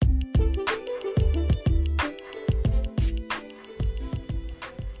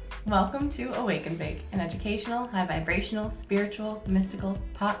Welcome to Awake and Bake, an educational, high vibrational, spiritual, mystical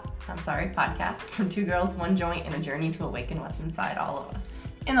podcast from two girls, one joint, and a journey to awaken what's inside all of us.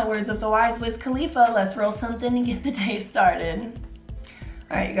 In the words of the wise Wiz Khalifa, let's roll something and get the day started.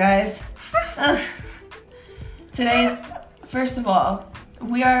 All right, you guys. First of all,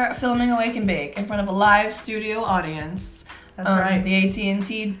 we are filming Awake and Bake in front of a live studio audience. That's right. The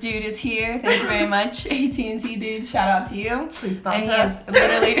AT&T dude is here. Thank you very much, AT&T dude. Shout out to you. Please sponsor and us.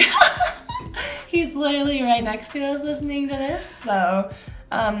 He's literally right next to us listening to this. So,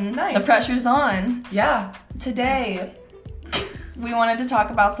 Nice. The pressure's on. Yeah. Today, we wanted to talk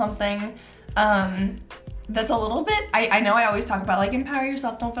about something that's a little bit, I know I always talk about like empower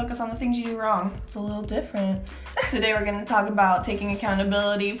yourself, don't focus on the things you do wrong. It's a little different. Today we're going to talk about taking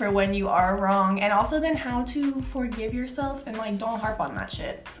accountability for when you are wrong, and also then how to forgive yourself and like don't harp on that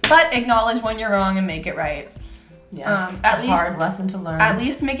shit. But acknowledge when you're wrong and make it right. Yes. At least, hard lesson to learn. At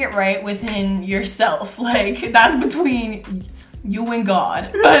least make it right within yourself. Like that's between you and God,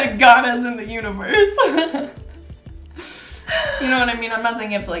 but God is in the universe. You know what I mean? I'm not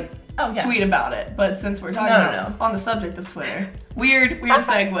saying you have to like tweet about it, but since we're talking on the subject of Twitter, weird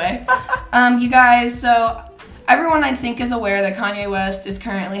segue. You guys, so everyone I think is aware that Kanye West is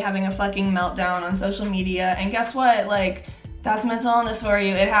currently having a fucking meltdown on social media, and guess what? Like, that's mental illness for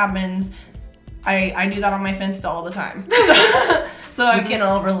you. It happens. I do that on my Finsta all the time. So we can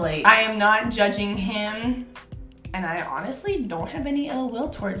all relate. I am not judging him, and I honestly don't have any ill will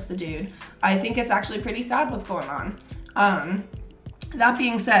towards the dude. I think it's actually pretty sad what's going on. That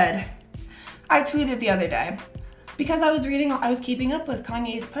being said, I tweeted the other day because I was keeping up with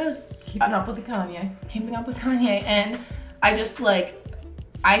Kanye's posts. Keeping up with Kanye, and I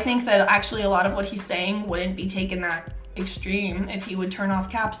think that actually a lot of what he's saying wouldn't be taken that extreme if he would turn off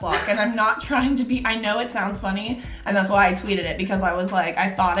caps lock. And I'm not trying to be, I know it sounds funny, and that's why I tweeted it, because I was like, I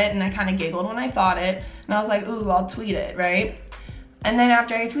thought it, and I kind of giggled when I thought it, and I was like, ooh, I'll tweet it, right? And then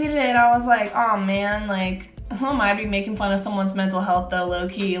after I tweeted it, I was like, oh man, like, who am I to be making fun of someone's mental health though,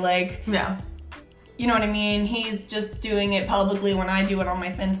 low-key? Like, yeah. You know what I mean? He's just doing it publicly when I do it on my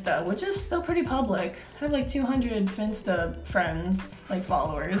Finsta, which is still pretty public. I have like 200 Finsta friends, like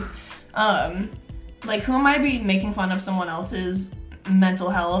followers. Like, who am I to be making fun of someone else's mental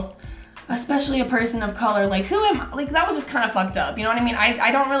health? Especially a person of color. Like, who am I? Like, that was just kind of fucked up. You know what I mean?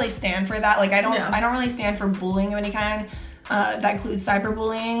 I don't really stand for that. Like, I don't really stand for bullying of any kind. That includes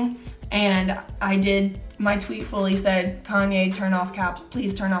cyberbullying. And my tweet fully said, Kanye,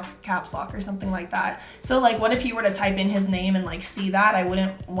 please turn off caps lock or something like that. So like, what if he were to type in his name and like see that? I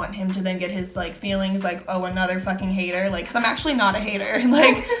wouldn't want him to then get his like feelings like, oh, another fucking hater. Like, cause I'm actually not a hater.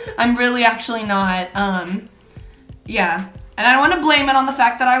 Like, I'm really actually not. Yeah. And I don't want to blame it on the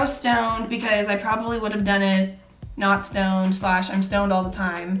fact that I was stoned, because I probably would have done it not stoned / I'm stoned all the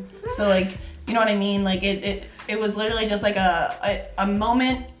time. So like, you know what I mean? Like it was literally just like a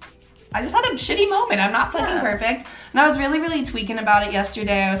moment. I just had a shitty moment. I'm not fucking perfect. And I was really, really tweaking about it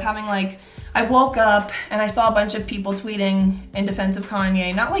yesterday. I was having I woke up and I saw a bunch of people tweeting in defense of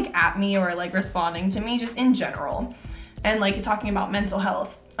Kanye, not like at me or like responding to me, just in general. And like talking about mental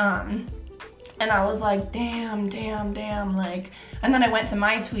health. And I was like, damn, like, and then I went to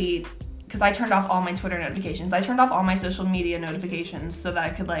my tweet, because I turned off all my Twitter notifications. I turned off all my social media notifications so that I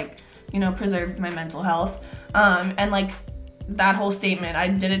could preserve my mental health. And like, that whole statement, I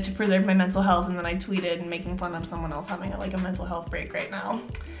did it to preserve my mental health, and then I tweeted making fun of someone else having a mental health break right now.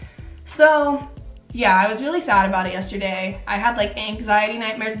 So yeah, I was really sad about it yesterday. I had like anxiety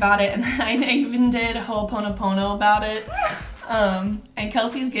nightmares about it, and I even did Ho'oponopono about it. And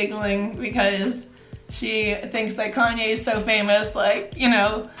Kelsey's giggling because she thinks that Kanye is so famous, like, you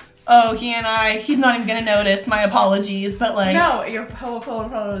know, oh, he's not even gonna notice, my apologies, but like... No, your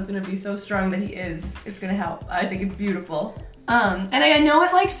Ho'oponopono is gonna be so strong that it's gonna help. I think it's beautiful. And I know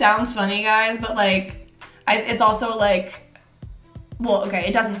it like sounds funny, guys, but like, it's also like, well, okay,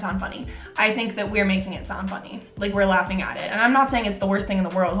 it doesn't sound funny. I think that we're making it sound funny. Like, we're laughing at it. And I'm not saying it's the worst thing in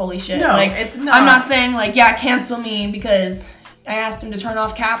the world, holy shit. No, like, it's not. I'm not saying like, yeah, cancel me because I asked him to turn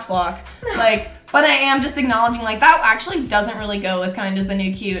off caps lock. Like, but I am just acknowledging, like, that actually doesn't really go with Kind is the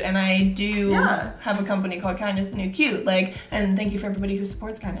New Cute, and I do have a company called Kind is the New Cute, like, and thank you for everybody who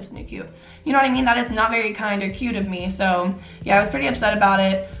supports Kind is the New Cute. You know what I mean? That is not very kind or cute of me, so, yeah, I was pretty upset about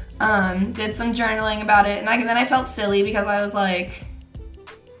it, did some journaling about it, and then I felt silly because I was like,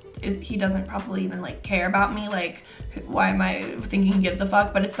 he doesn't probably even like care about me. Like, why am I thinking he gives a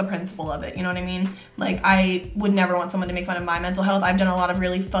fuck? But it's the principle of it, you know what I mean? Like, I would never want someone to make fun of my mental health. I've done a lot of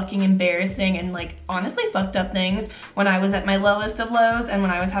really fucking embarrassing and like honestly fucked up things when I was at my lowest of lows and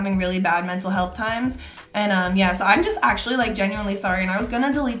when I was having really bad mental health times. And yeah, so I'm just actually like genuinely sorry, and I was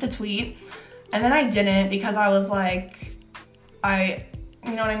gonna delete the tweet and then I didn't because I was like,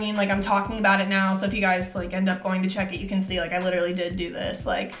 you know what I mean? Like, I'm talking about it now, so if you guys like end up going to check it, you can see like I literally did do this.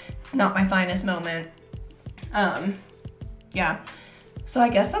 Like, it's not my finest moment. Yeah. So I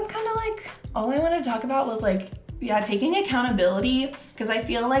guess that's kind of like all I wanted to talk about was like, yeah, taking accountability, because I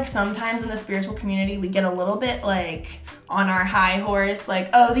feel like sometimes in the spiritual community we get a little bit like on our high horse, like,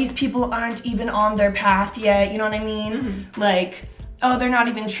 oh, these people aren't even on their path yet, you know what I mean? Mm-hmm. Like, oh, they're not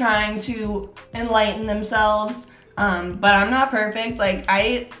even trying to enlighten themselves. But I'm not perfect. Like,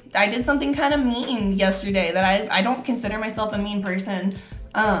 I did something kind of mean yesterday that I don't consider myself a mean person.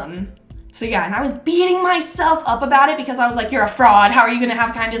 So yeah, and I was beating myself up about it because I was like, you're a fraud. How are you gonna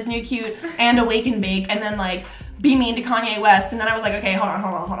have Kinda's New Cute and a Wake and Bake and then like be mean to Kanye West? And then I was like, okay, hold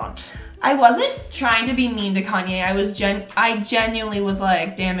on. I wasn't trying to be mean to Kanye. I genuinely was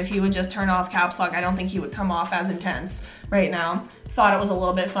like, damn, if he would just turn off caps lock, I don't think he would come off as intense right now. Thought it was a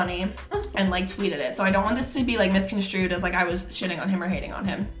little bit funny and like tweeted it. So I don't want this to be like misconstrued as like I was shitting on him or hating on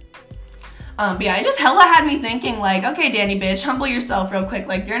him. But yeah, it just hella had me thinking like, okay, Danny bitch, humble yourself real quick.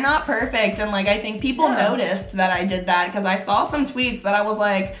 Like, you're not perfect. And like, I think people noticed that I did that because I saw some tweets that I was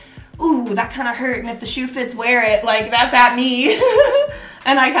like, ooh, that kind of hurt. And if the shoe fits, wear it. Like, that's at me.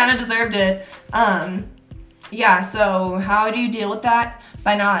 And I kind of deserved it. Yeah, so how do you deal with that?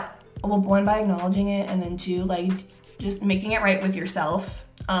 One, by acknowledging it, and then two, like, just making it right with yourself.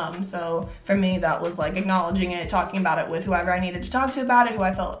 So for me, that was like acknowledging it, talking about it with whoever I needed to talk to about it, who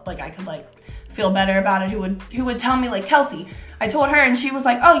I felt like I could like feel better about it, who would tell me like, Kelsey, I told her and she was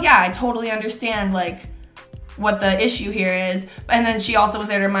like, oh yeah, I totally understand like what the issue here is. And then she also was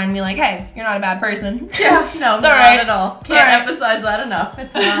there to remind me like, hey, you're not a bad person. Yeah, no, it's not right at all. Can't emphasize that enough.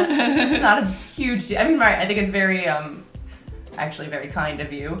 It's not a huge deal. I mean, right, I think it's very, actually very kind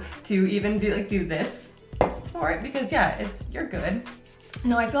of you to even be like, do this for it because yeah, you're good.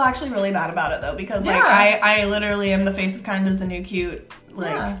 No, I feel actually really bad about it though because like I literally am the face of Kinda's the New Cute,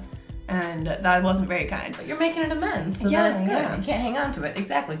 like, and that wasn't very kind. But you're making an amends, so that's good. Yeah. You can't hang on to it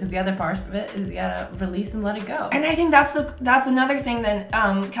exactly because the other part of it is you gotta release and let it go. And I think that's another thing that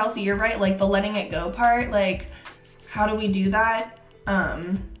Kelsey, you're right. Like the letting it go part. Like, how do we do that?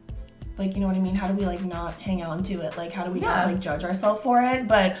 Like, you know what I mean? How do we like not hang on to it? Like, how do we not like judge ourselves for it?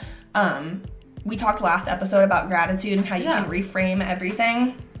 But we talked last episode about gratitude and how you can reframe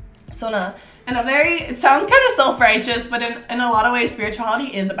everything. So in a very, it sounds kind of self-righteous, but in a lot of ways, spirituality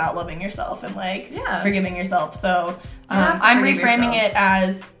is about loving yourself and like forgiving yourself. So I'm reframing it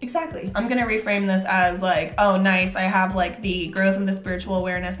as, I'm going to reframe this as like, oh, nice. I have like the growth in the spiritual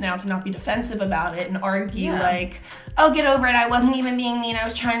awareness now to not be defensive about it and argue like, oh, get over it. I wasn't even being mean. I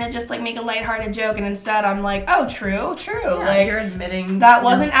was trying to just like make a lighthearted joke. And instead I'm like, oh, true. Yeah, like you're admitting that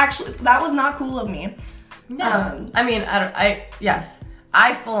that was not cool of me. No. I mean,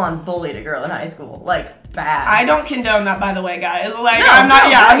 I full on bullied a girl in high school, like bad. I don't condone that, by the way, guys. Like, I'm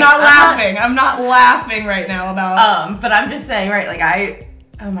not laughing. I'm not laughing right now about. But I'm just saying, right? Like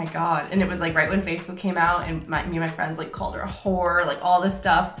oh my god, and it was like right when Facebook came out, and me and my friends like called her a whore, like all this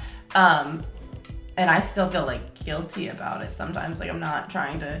stuff. And I still feel like guilty about it sometimes. Like I'm not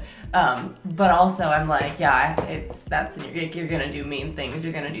trying to, but also I'm like, you're gonna do mean things,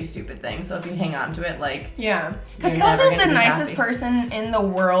 you're gonna do stupid things. So if you hang on to it, like because Kelsey's the nicest person in the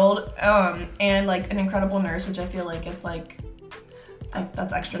world, and like an incredible nurse, which I feel like it's like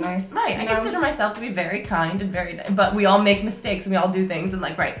that's extra nice. Right. I consider myself to be very kind and but we all make mistakes and we all do things and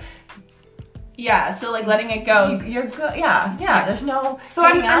like Yeah, so like letting it go. You're good. Yeah. There's no. So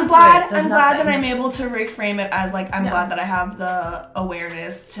I'm glad that I'm able to reframe it as like I'm glad that I have the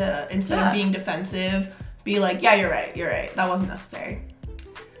awareness to instead of being defensive, be like, yeah, you're right. That wasn't necessary.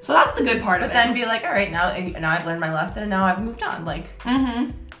 So that's the good part of it. But then be like, all right, now I've learned my lesson and now I've moved on. Like,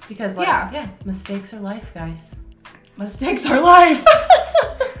 because like mistakes are life, guys. Mistakes are life.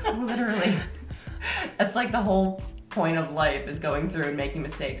 Literally, that's like the whole point of life is going through and making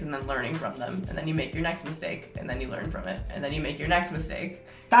mistakes and then learning from them, and then you make your next mistake and then you learn from it and then you make your next mistake.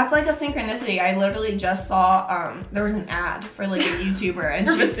 That's like a synchronicity. I literally just saw there was an ad for like a YouTuber and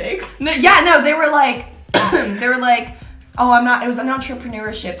for mistakes. They were like it was an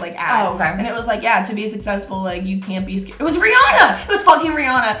entrepreneurship like ad. Oh, okay. And it was like, to be successful, like you can't be scared. It was Rihanna. It was fucking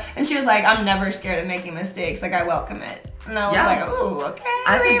Rihanna. And she was like, I'm never scared of making mistakes. Like I welcome it. And I was like, ooh,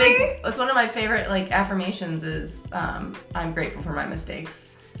 okay. That's one of my favorite like affirmations is I'm grateful for my mistakes.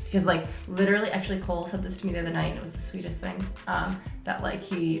 Because like literally, actually Cole said this to me the other night and it was the sweetest thing, that like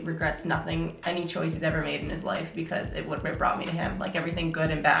he regrets nothing, any choice he's ever made in his life because it brought me to him, like everything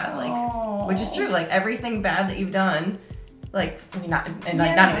good and bad, like, which is true, like everything bad that you've done, like, I mean, not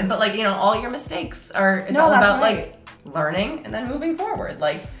even, but like, you know, all your mistakes are, it's all about like learning and then moving forward,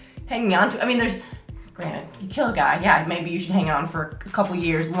 like hanging on to, I mean, granted, you kill a guy, yeah, maybe you should hang on for a couple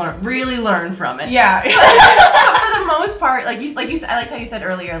years, really learn from it. Yeah. But for the most part, like you said, I liked how you said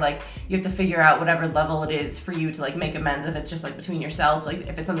earlier, like you have to figure out whatever level it is for you to like make amends. If it's just like between yourself, like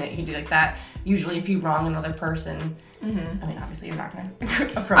if it's something that you can do like that. Usually, if you wrong another person, I mean, obviously you're not gonna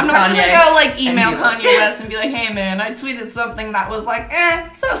approach I'm not Kanye gonna go like email Kanye West and be like, "Hey man, I tweeted something that was like,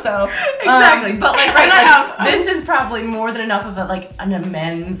 so." Exactly, but like, right, like this is probably more than enough of an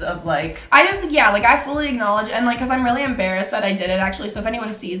amends of like. I fully acknowledge and like, cause I'm really embarrassed that I did it actually. So if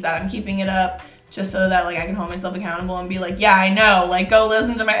anyone sees that, I'm keeping it up just so that like I can hold myself accountable and be like, yeah, I know, like go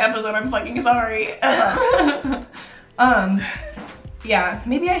listen to my episode. I'm fucking sorry. Yeah,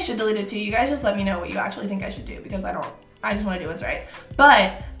 maybe I should delete it too. You guys just let me know what you actually think I should do because I just want to do what's right.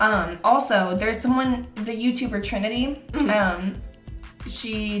 But also there's someone, the YouTuber Trinity,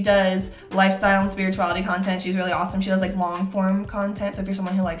 she does lifestyle and spirituality content. She's really awesome. She does like long form content. So if you're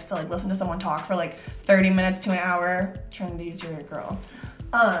someone who likes to like listen to someone talk for like 30 minutes to an hour, Trinity's your girl.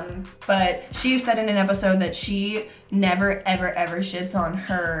 But she said in an episode that she never ever shits on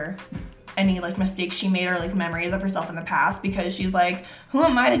her any like mistakes she made or like memories of herself in the past because she's like, who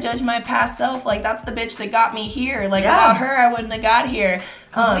am I to judge my past self? Like that's the bitch that got me here. Like without her I wouldn't have got here.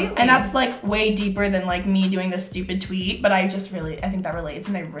 And that's like way deeper than like me doing this stupid tweet, but I think that relates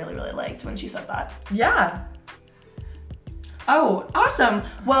and I really liked when she said that. Yeah. Oh, awesome.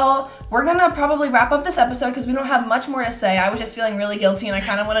 Well, we're gonna probably wrap up this episode because we don't have much more to say. I was just feeling really guilty and I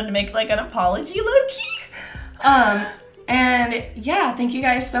kind of wanted to make like an apology low-key. And yeah, thank you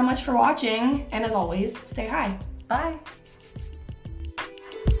guys so much for watching. And as always, stay high. Bye.